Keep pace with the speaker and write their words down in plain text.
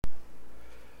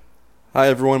Hi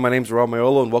everyone, my name is Rob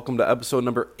Maiolo and welcome to episode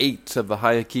number 8 of the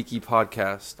Hayakiki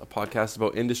podcast, a podcast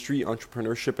about industry,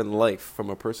 entrepreneurship, and life from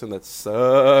a person that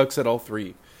sucks at all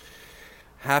three.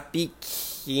 Happy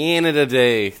Canada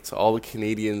Day to all the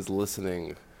Canadians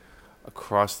listening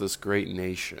across this great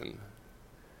nation.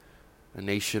 A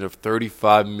nation of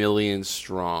 35 million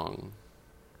strong.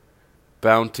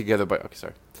 Bound together by... Okay,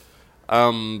 sorry.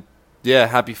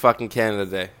 Happy fucking Canada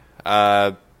Day.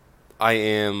 I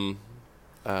am...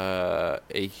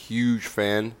 a huge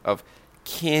fan of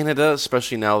Canada,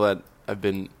 especially now that I've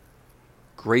been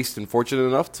graced and fortunate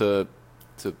enough to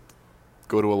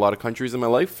go to a lot of countries in my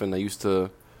life, and I used to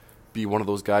be one of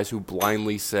those guys who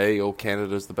blindly say, "Oh,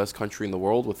 Canada is the best country in the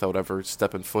world," without ever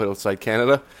stepping foot outside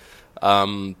Canada.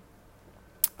 I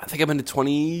think I've been to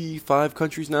 25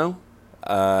 countries now.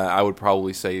 I would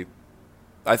probably say,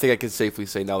 I think I can safely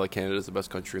say now that Canada is the best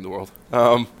country in the world.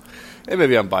 And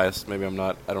maybe I'm biased, maybe I'm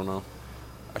not. I don't know.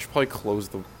 I should probably close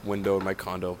the window in my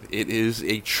condo. It is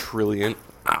a trillion...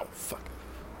 Ow, fuck.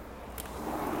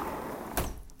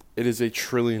 It is a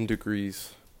trillion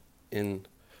degrees in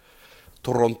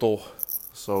Toronto.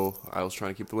 So I was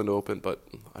trying to keep the window open, but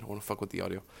I don't want to fuck with the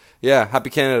audio. Yeah, happy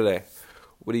Canada Day.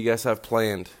 What do you guys have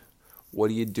planned? What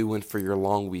are you doing for your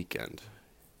long weekend?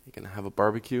 You gonna have a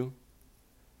barbecue?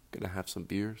 Gonna have some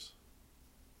beers?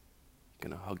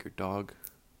 Gonna hug your dog?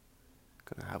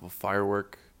 Gonna have a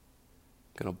firework?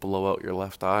 Gonna blow out your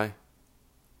left eye?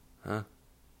 Huh?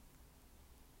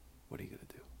 What are you gonna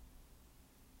do?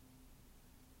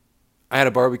 I had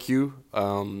a barbecue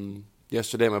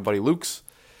yesterday at my buddy Luke's,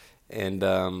 and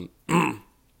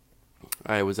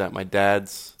I was at my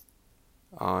dad's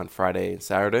on Friday and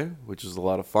Saturday, which was a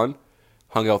lot of fun.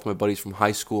 Hung out with my buddies from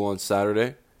high school on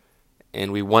Saturday,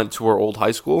 and we went to our old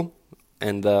high school,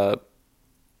 and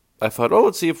I thought,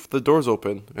 let's see if the door's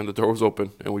open, and the door was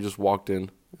open, and we just walked in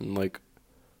and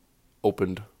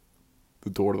opened the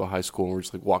door to the high school, and we're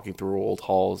just walking through old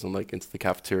halls and into the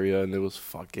cafeteria, and it was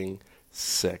fucking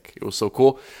sick. It was so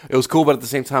cool. It was cool, but at the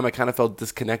same time I kind of felt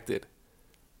disconnected.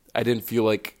 I didn't feel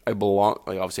like I belong.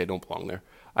 Obviously I don't belong there.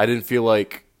 I didn't feel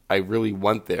like I really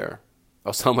went there. I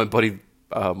was telling my buddy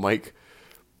Mike,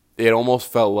 it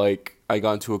almost felt like I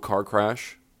got into a car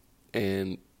crash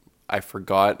and I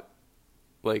forgot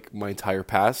my entire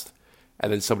past,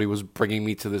 and then somebody was bringing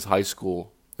me to this high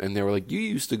school. And they were like, "You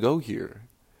used to go here.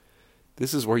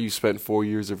 This is where you spent 4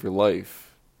 years of your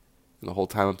life." And the whole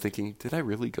time I'm thinking, did I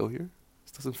really go here?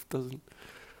 This doesn't.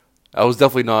 I was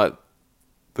definitely not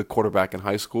the quarterback in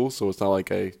high school, so it's not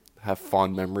like I have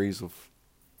fond memories of,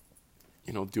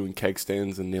 doing keg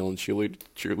stands and nailing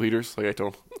cheerleaders. I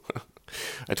don't,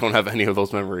 I don't have any of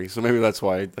those memories. So maybe that's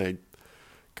why I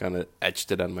kind of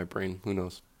etched it out of my brain. Who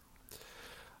knows?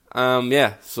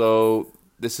 So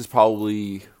this is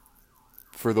probably...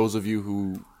 For those of you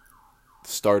who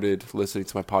started listening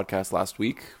to my podcast last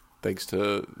week, thanks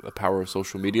to the power of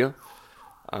social media,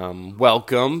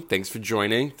 welcome. Thanks for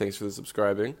joining. Thanks for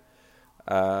subscribing.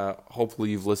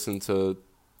 Hopefully you've listened to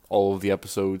all of the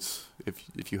episodes.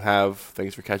 If you have,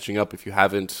 thanks for catching up. If you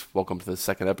haven't, welcome to the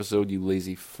second episode, you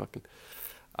lazy fucking...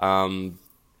 One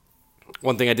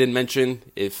thing I didn't mention,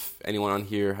 if anyone on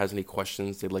here has any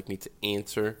questions they'd like me to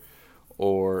answer,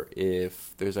 or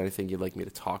if there's anything you'd like me to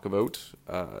talk about,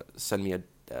 send me a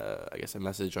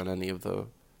message on any of the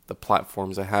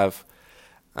platforms I have.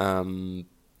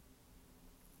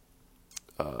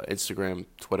 Instagram,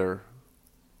 Twitter.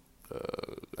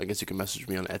 I guess you can message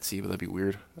me on Etsy, but that'd be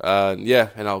weird.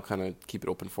 And I'll kind of keep it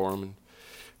open for them. And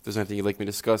if there's anything you'd like me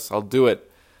to discuss, I'll do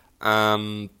it.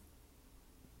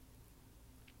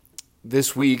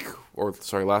 Last week,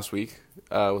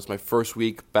 was my first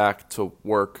week back to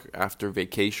work after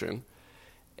vacation.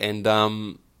 And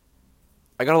I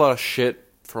got a lot of shit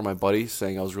from my buddies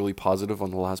saying I was really positive on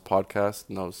the last podcast,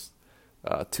 and I was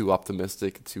too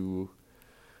optimistic, too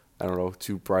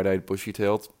bright-eyed,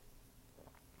 bushy-tailed.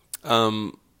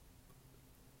 And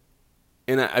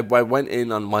I went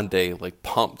in on Monday,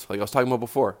 pumped. I was talking about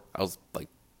before. I was,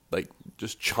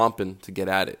 just chomping to get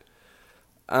at it.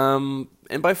 And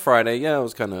by Friday, I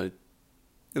was kind of,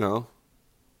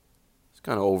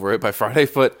 over it by Friday,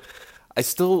 but I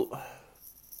still,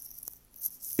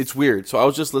 it's weird. So I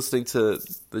was just listening to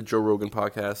the Joe Rogan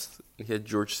podcast, and he had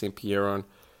George St. Pierre on,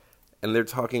 and they're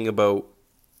talking about,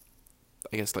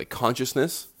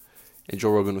 consciousness, and Joe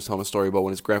Rogan was telling a story about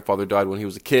when his grandfather died when he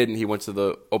was a kid, and he went to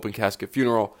the open casket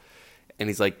funeral, and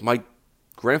he's like, my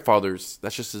grandfather's,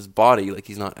 that's just his body,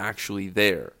 he's not actually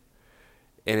there.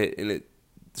 And it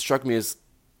struck me as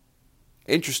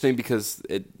interesting because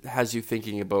it has you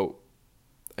thinking about,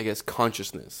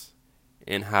 consciousness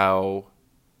and how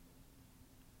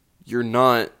you're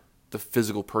not the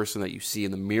physical person that you see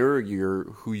in the mirror. You're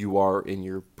who you are in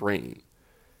your brain.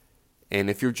 And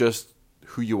if you're just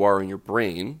who you are in your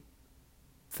brain,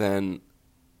 then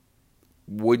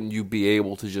wouldn't you be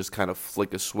able to just kind of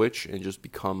flick a switch and just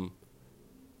become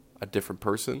a different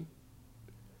person?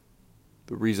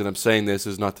 The reason I'm saying this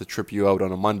is not to trip you out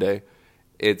on a Monday.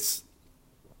 It's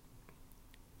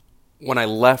when I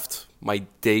left my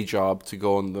day job to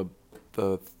go on the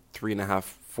 3.5,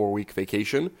 4 week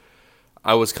vacation,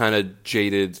 I was kind of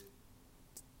jaded,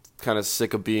 kind of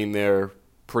sick of being there,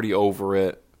 pretty over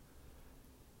it.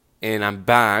 And I'm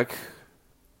back,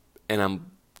 and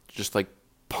I'm just like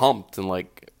pumped and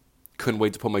like couldn't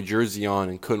wait to put my jersey on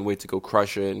and couldn't wait to go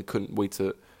crush it and couldn't wait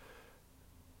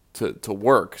to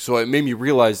work. So it made me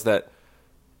realize that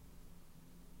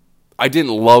I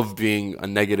didn't love being a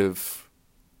negative,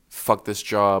 fuck this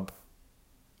job,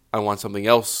 I want something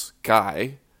else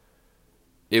guy.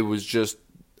 It was just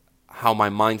how my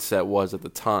mindset was at the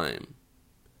time.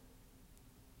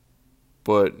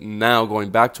 But now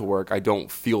going back to work, I don't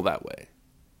feel that way.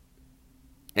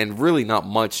 And really not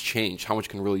much changed. How much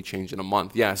can really change in a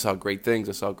month? Yeah, I saw great things.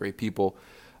 I saw great people.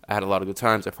 I had a lot of good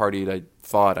times. I partied. I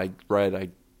thought. I read. I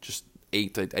just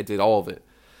ate. I did all of it.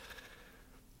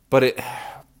 But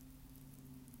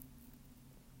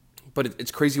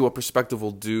it's crazy what perspective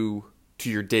will do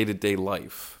to your day-to-day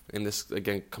life. And this,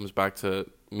 again, comes back to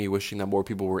me wishing that more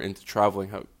people were into traveling,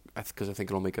 because I think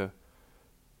it'll make a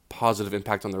positive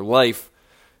impact on their life.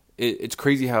 It's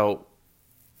crazy how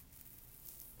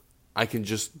I can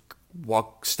just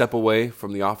step away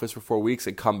from the office for 4 weeks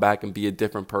and come back and be a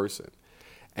different person.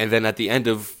 And then at the end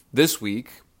of this week,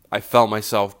 I felt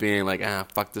myself being like,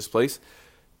 fuck this place.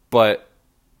 But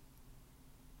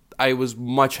I was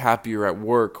much happier at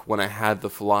work when I had the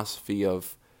philosophy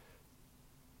of,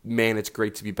 man, it's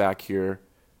great to be back here.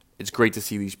 It's great to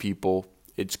see these people.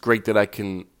 It's great that I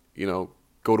can,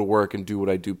 go to work and do what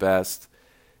I do best.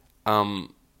 And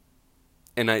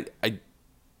I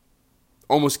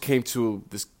almost came to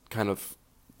this kind of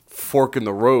fork in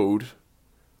the road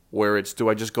where it's, do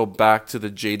I just go back to the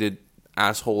jaded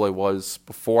asshole I was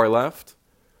before I left?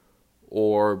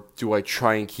 Or do I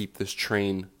try and keep this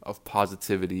train of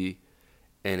positivity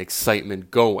and excitement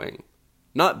going?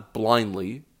 Not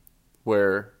blindly,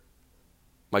 where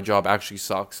my job actually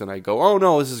sucks and I go, oh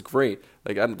no, this is great.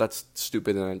 Like, that's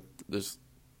stupid, and those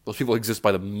people exist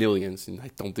by the millions, and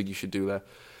I don't think you should do that.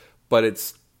 But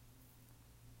it's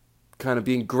kind of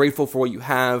being grateful for what you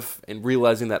have and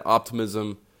realizing that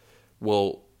optimism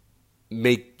will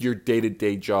make your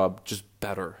day-to-day job just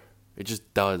better. It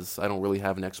just does. I don't really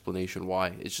have an explanation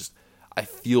why. It's just, I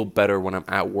feel better when I'm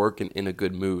at work and in a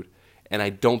good mood. And I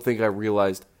don't think I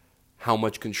realized how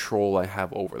much control I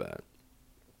have over that.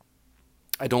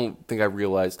 I don't think I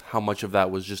realized how much of that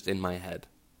was just in my head.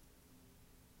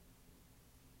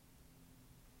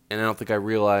 And I don't think I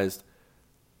realized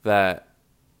that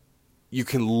you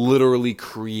can literally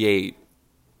create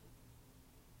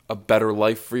a better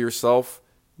life for yourself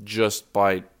just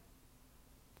by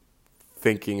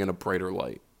thinking in a brighter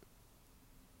light.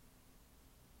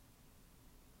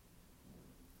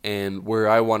 And where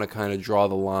I want to kind of draw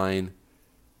the line,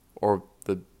 or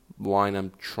the line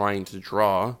I'm trying to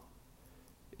draw,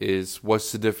 is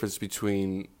what's the difference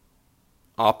between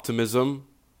optimism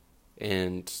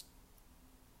and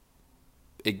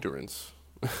ignorance?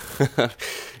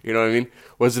 You know what I mean?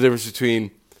 What's the difference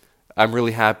between I'm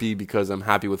really happy because I'm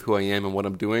happy with who I am and what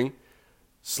I'm doing,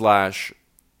 /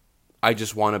 I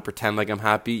just want to pretend like I'm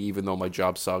happy even though my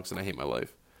job sucks and I hate my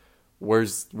life?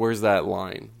 Where's that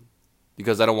line?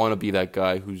 Because I don't want to be that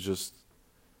guy who's just,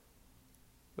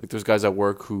 like, there's guys at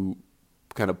work who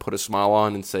kind of put a smile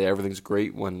on and say everything's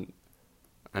great when,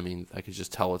 I could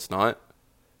just tell it's not.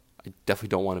 I definitely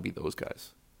don't want to be those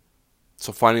guys.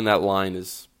 So finding that line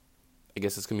is, I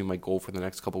guess it's going to be my goal for the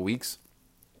next couple weeks.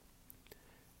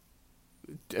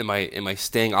 Am I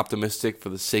staying optimistic for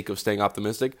the sake of staying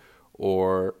optimistic,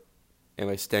 or am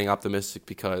I staying optimistic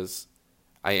because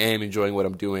I am enjoying what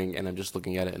I'm doing and I'm just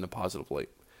looking at it in a positive light?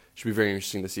 Should be very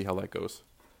interesting to see how that goes.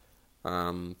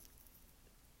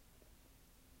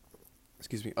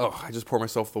 Excuse me. Oh, I just poured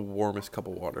myself the warmest cup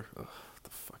of water. What the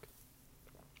fuck?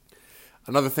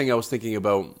 Another thing I was thinking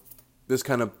about, this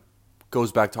kind of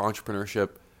goes back to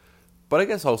entrepreneurship, but I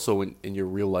guess also in your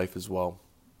real life as well.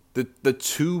 The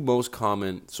two most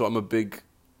common, so I'm a big,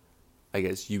 I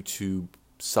guess, YouTube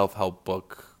self-help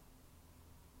book,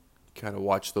 kind of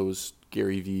watch those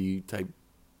Gary Vee type,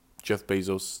 Jeff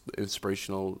Bezos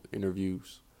inspirational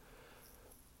interviews.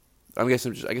 I guess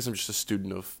I'm just a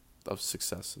student of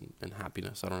success and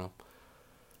happiness. I don't know.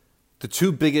 The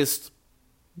two biggest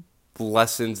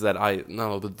lessons that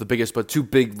the biggest, but two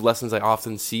big lessons I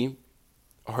often see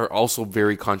are also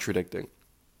very contradicting.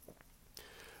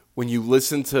 When you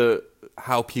listen to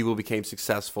how people became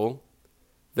successful,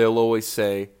 they'll always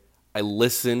say, I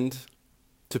listened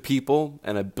to people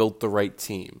and I built the right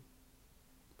team.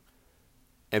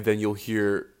 And then you'll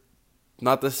hear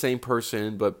not the same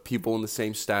person, but people in the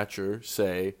same stature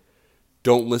say,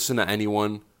 don't listen to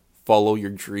anyone, follow your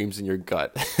dreams and your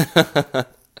gut.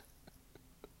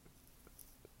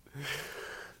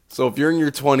 So if you're in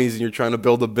your 20s and you're trying to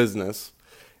build a business,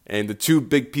 and the two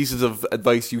big pieces of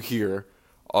advice you hear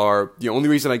are, the only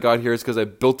reason I got here is because I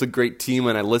built a great team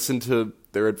and I listened to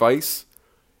their advice.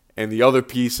 And the other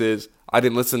piece is, I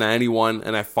didn't listen to anyone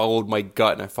and I followed my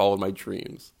gut and I followed my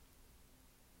dreams.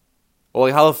 Well,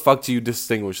 like, how the fuck do you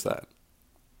distinguish that?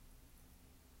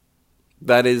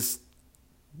 That is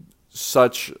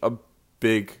such a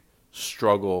big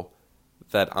struggle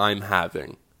that I'm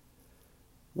having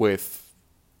with,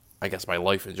 I guess, my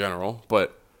life in general,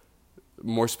 but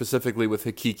more specifically with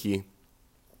Hikiki.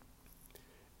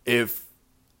 If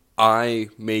I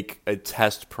make a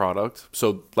test product,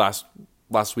 so last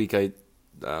week I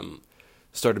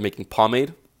started making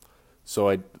pomade, so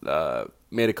I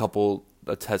made a couple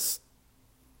test,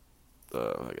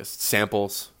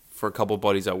 samples for a couple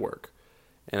buddies at work,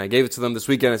 and I gave it to them this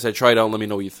weekend. I said, try it out and let me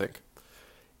know what you think.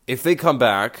 If they come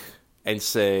back and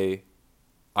say,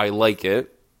 I like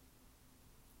it,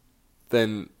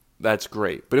 then that's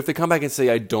great. But if they come back and say,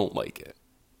 I don't like it,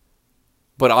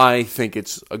 but I think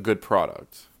it's a good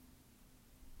product,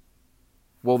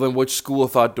 well, then which school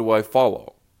of thought do I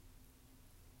follow?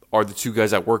 Are the two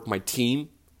guys at work my team,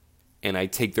 and I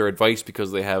take their advice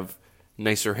because they have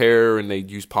nicer hair and they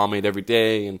use pomade every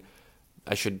day and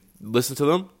I should listen to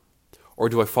them? Or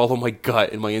do I follow my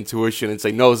gut and my intuition and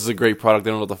say, no, this is a great product,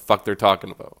 they don't know what the fuck they're talking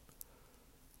about?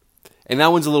 And that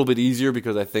one's a little bit easier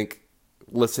because I think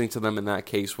listening to them in that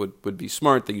case would be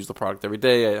smart. They use the product every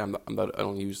day. I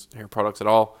don't use hair products at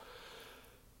all.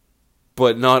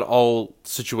 But not all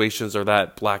situations are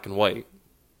that black and white.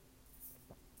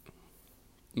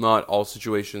 Not all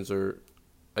situations are,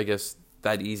 I guess,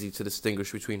 that easy to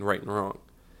distinguish between right and wrong.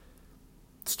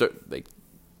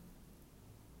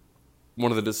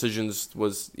 One of the decisions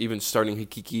was even starting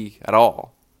Hikiki at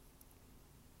all.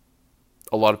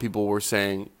 A lot of people were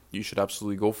saying you should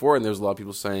absolutely go for it, and there's a lot of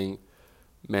people saying,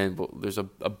 man, there's a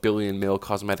billion male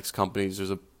cosmetics companies.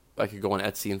 I could go on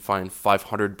Etsy and find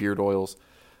 500 beard oils.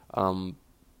 I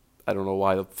don't know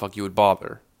why the fuck you would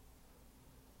bother.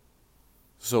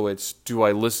 So it's, do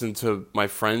I listen to my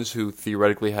friends who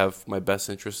theoretically have my best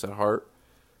interests at heart,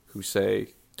 who say,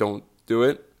 don't do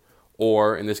it?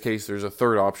 Or, in this case, there's a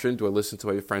third option. Do I listen to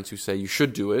my friends who say you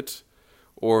should do it?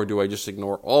 Or do I just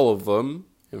ignore all of them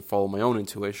and follow my own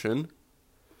intuition?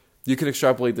 You can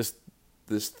extrapolate this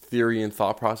theory and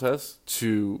thought process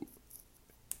to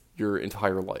your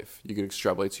entire life. You can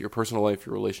extrapolate to your personal life,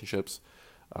 your relationships.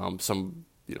 Some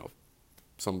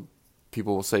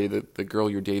people will say that the girl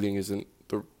you're dating isn't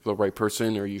the right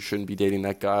person, or you shouldn't be dating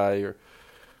that guy,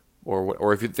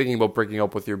 or if you're thinking about breaking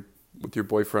up with your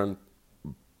boyfriend,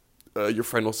 your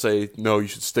friend will say no, you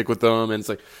should stick with them, and it's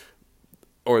like,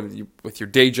 or with your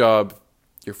day job,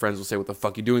 your friends will say, what the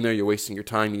fuck are you doing there? You're wasting your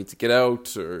time. You need to get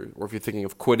out. Or if you're thinking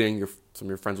of quitting, some of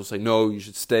your friends will say, no, you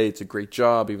should stay. It's a great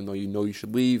job, even though you know you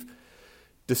should leave.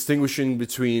 Distinguishing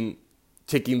between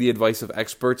taking the advice of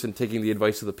experts and taking the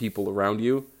advice of the people around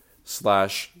you,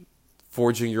 /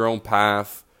 forging your own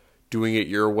path, doing it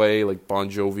your way, like Bon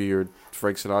Jovi or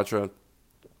Frank Sinatra.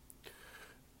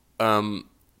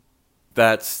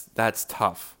 That's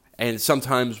tough. And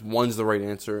sometimes one's the right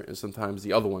answer, and sometimes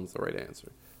the other one's the right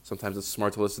answer. Sometimes it's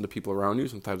smart to listen to people around you.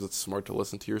 Sometimes it's smart to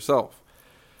listen to yourself.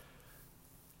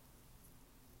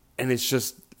 And it's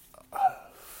just,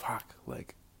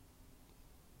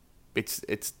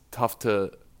 it's tough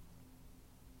to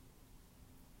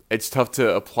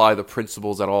apply the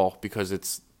principles at all because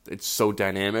it's so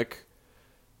dynamic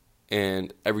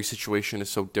and every situation is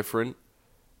so different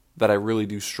that I really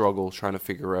do struggle trying to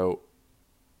figure out.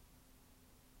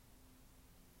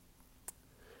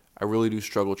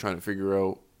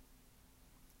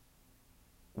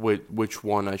 Which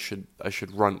one I should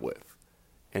run with,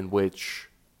 and which,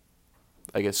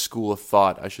 I guess, school of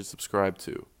thought I should subscribe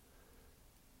to.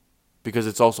 Because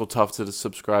it's also tough to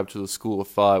subscribe to the school of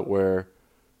thought where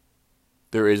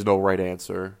there is no right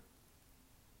answer,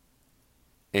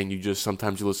 and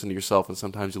sometimes you listen to yourself, and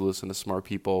sometimes you listen to smart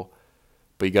people,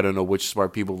 but you got to know which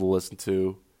smart people to listen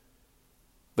to.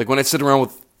 Like when I sit around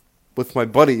with my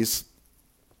buddies,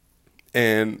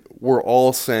 and we're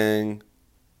all saying,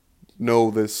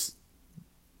 no, this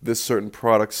certain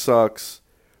product sucks,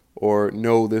 or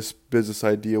no, this business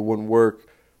idea wouldn't work,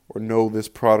 or no, this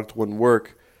product wouldn't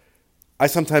work, I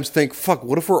sometimes think, fuck,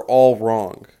 what if we're all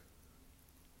wrong?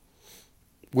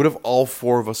 What if all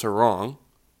four of us are wrong?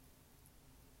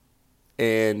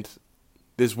 And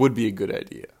this would be a good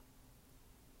idea.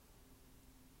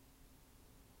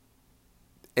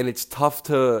 And it's tough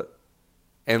to,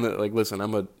 and like, listen,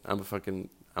 I'm a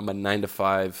 9 to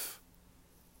 5,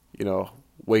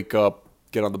 wake up,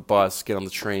 get on the bus, get on the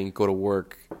train, go to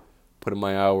work, put in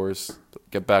my hours,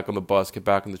 get back on the bus, get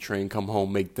back on the train, come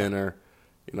home, make dinner,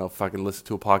 fucking listen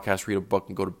to a podcast, read a book,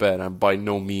 and go to bed. I'm by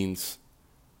no means,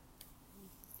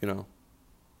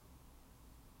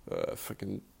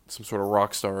 fucking some sort of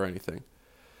rock star or anything.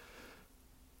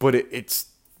 But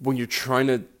it's when you're trying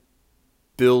to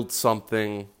build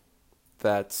something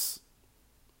that's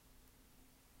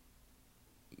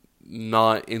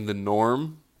not in the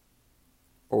norm,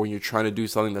 or when you're trying to do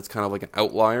something that's kind of like an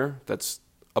outlier, that's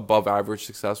above average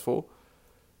successful,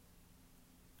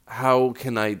 how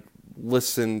can I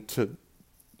listen to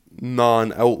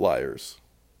non-outliers,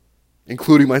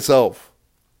 including myself?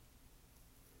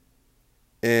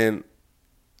 And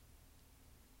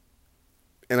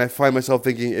I find myself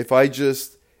thinking, if I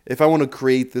want to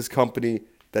create this company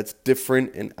that's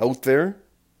different and out there,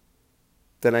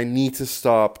 then I need to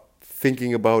stop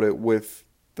thinking about it with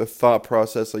the thought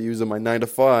process I use in my 9 to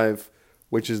 5,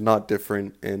 which is not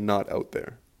different and not out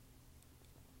there.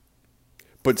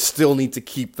 But still need to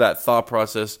keep that thought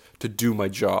process to do my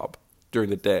job during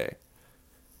the day,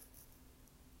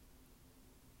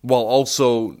 while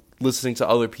also listening to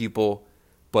other people,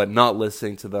 but not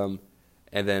listening to them,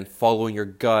 and then following your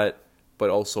gut, but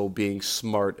also being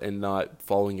smart and not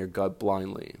following your gut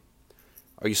blindly.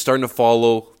 Are you starting to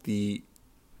follow the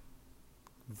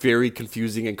very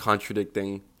confusing and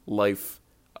contradicting life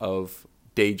of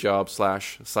day job /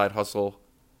 side hustle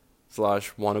 /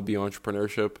 wannabe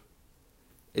entrepreneurship?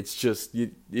 It's just,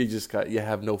 you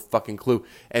have no fucking clue.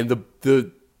 And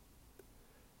the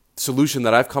solution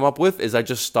that I've come up with is I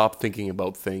just stop thinking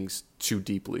about things too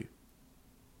deeply.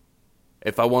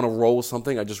 If I want to roll with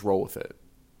something, I just roll with it.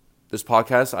 This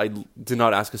podcast, I did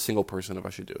not ask a single person if I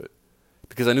should do it,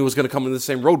 because I knew it was going to come into the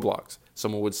same roadblocks.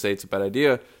 Someone would say it's a bad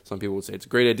idea. Some people would say it's a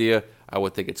great idea. I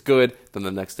would think it's good. Then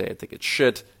the next day I'd think it's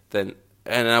shit. And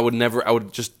I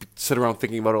would just sit around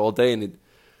thinking about it all day. And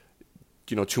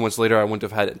 2 months later, I wouldn't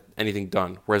have had anything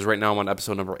done. Whereas right now I'm on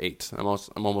episode number 8. I'm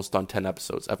almost done 10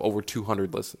 episodes. I have over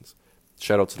 200 listens.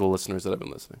 Shout out to the listeners that have been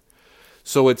listening.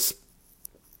 So it's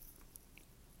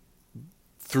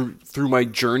through my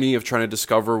journey of trying to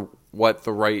discover what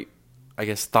the right,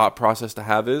 thought process to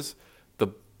have is,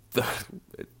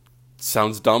 it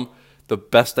sounds dumb, the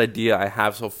best idea I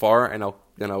have so far, and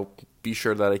I'll be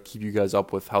sure that I keep you guys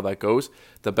up with how that goes.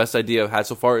 The best idea I've had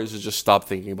so far is to just stop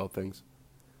thinking about things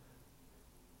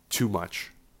too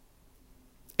much.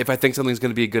 If I think something's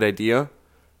going to be a good idea,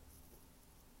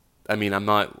 I'm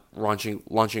not launching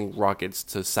rockets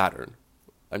to Saturn.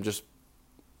 I'm just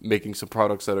making some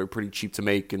products that are pretty cheap to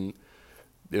make, and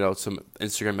some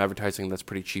Instagram advertising that's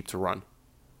pretty cheap to run.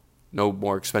 No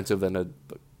more expensive than a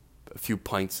few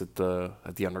pints at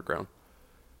the underground.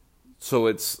 So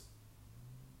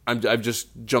I've just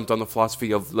jumped on the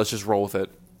philosophy of let's just roll with it.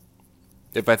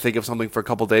 If I think of something for a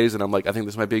couple days and I'm like, I think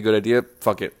this might be a good idea,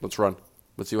 fuck it, let's run.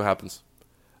 Let's see what happens.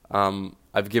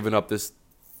 I've given up this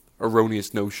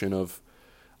erroneous notion of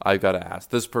I've got to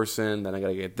ask this person, then I got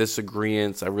to get this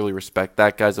agreement. I really respect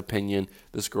that guy's opinion.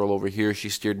 This girl over here, she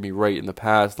steered me right in the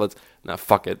past.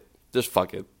 Fuck it. Just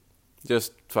fuck it.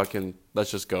 Just fucking,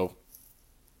 let's just go.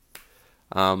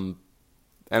 And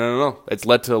I don't know. It's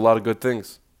led to a lot of good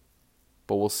things.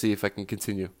 But we'll see if I can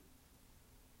continue.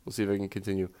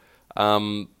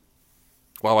 Wow,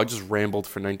 I just rambled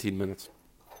for 19 minutes.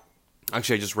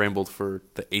 Actually, I just rambled for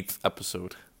the 8th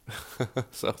episode.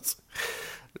 So it's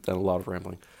done a lot of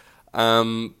rambling.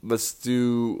 Let's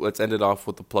end it off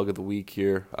with the plug of the week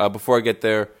here. Before I get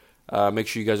there, make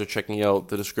sure you guys are checking out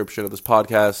the description of this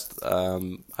podcast.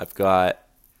 I've got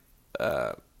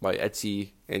my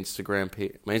Etsy my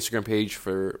Instagram page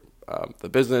for the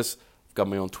business. I've got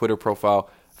my own Twitter profile.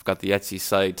 I've got the Etsy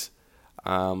site.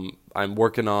 I'm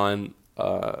working on,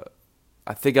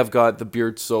 I think I've got the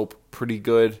beard soap pretty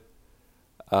good.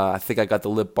 I think I got the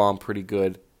lip balm pretty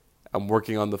good. I'm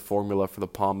working on the formula for the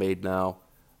pomade now.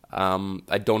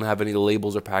 I don't have any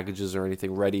labels or packages or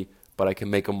anything ready, but I can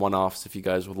make them one-offs if you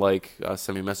guys would like.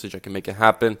 Send me a message. I can make it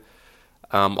happen.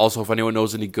 Also, if anyone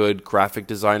knows any good graphic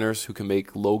designers who can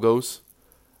make logos,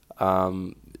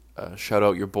 shout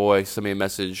out your boy. Send me a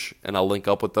message, and I'll link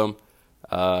up with them.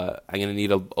 I'm going to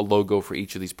need a logo for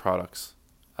each of these products.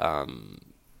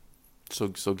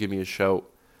 So give me a shout.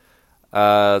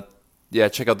 Yeah,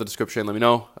 check out the description. Let me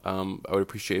know. I would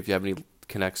appreciate if you have any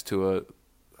connects to a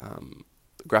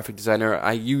graphic designer.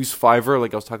 I use Fiverr,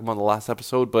 like I was talking about in the last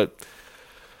episode, but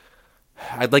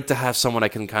I'd like to have someone I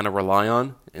can kind of rely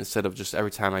on instead of just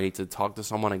every time I need to talk to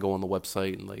someone, I go on the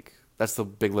website and like that's the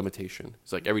big limitation.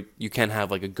 It's like you can't have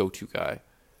like a go-to guy.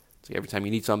 It's like every time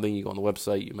you need something, you go on the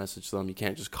website, you message them. You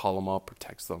can't just call them up or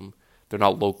text them. They're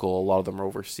not local. A lot of them are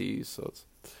overseas. So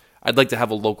I'd like to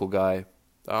have a local guy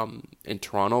in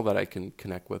Toronto that I can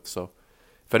connect with. So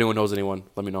if anyone knows anyone,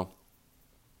 let me know.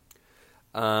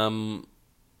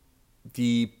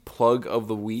 The plug of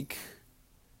the week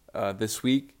this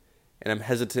week, and I'm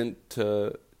hesitant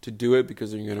to do it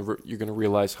because you're gonna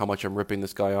realize how much I'm ripping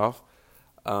this guy off.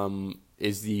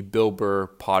 Is the Bill Burr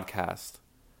podcast.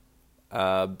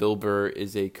 Bill Burr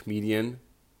is a comedian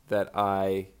that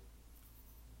I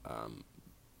am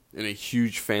a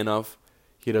huge fan of.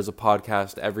 He does a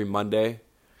podcast every Monday.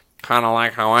 Kind of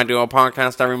like how I do a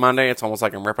podcast every Monday. It's almost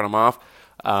like I'm ripping him off.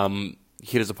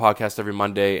 He does a podcast every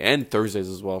Monday and Thursdays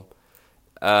as well.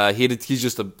 He's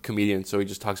just a comedian, so he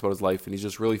just talks about his life, and he's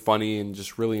just really funny and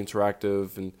just really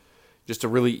interactive and just a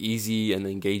really easy and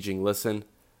engaging listen.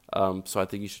 So I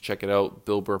think you should check it out,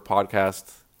 Bill Burr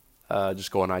Podcast.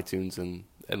 Just go on iTunes and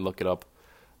look it up.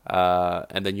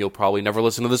 And then you'll probably never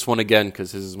listen to this one again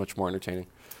because his is much more entertaining.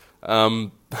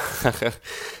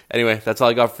 Anyway, that's all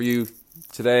I got for you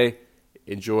today.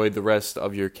 Enjoy the rest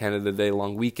of your Canada Day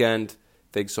long weekend.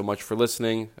 Thanks so much for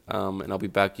listening, and I'll be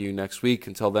back to you next week.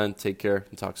 Until then, take care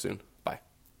and talk soon.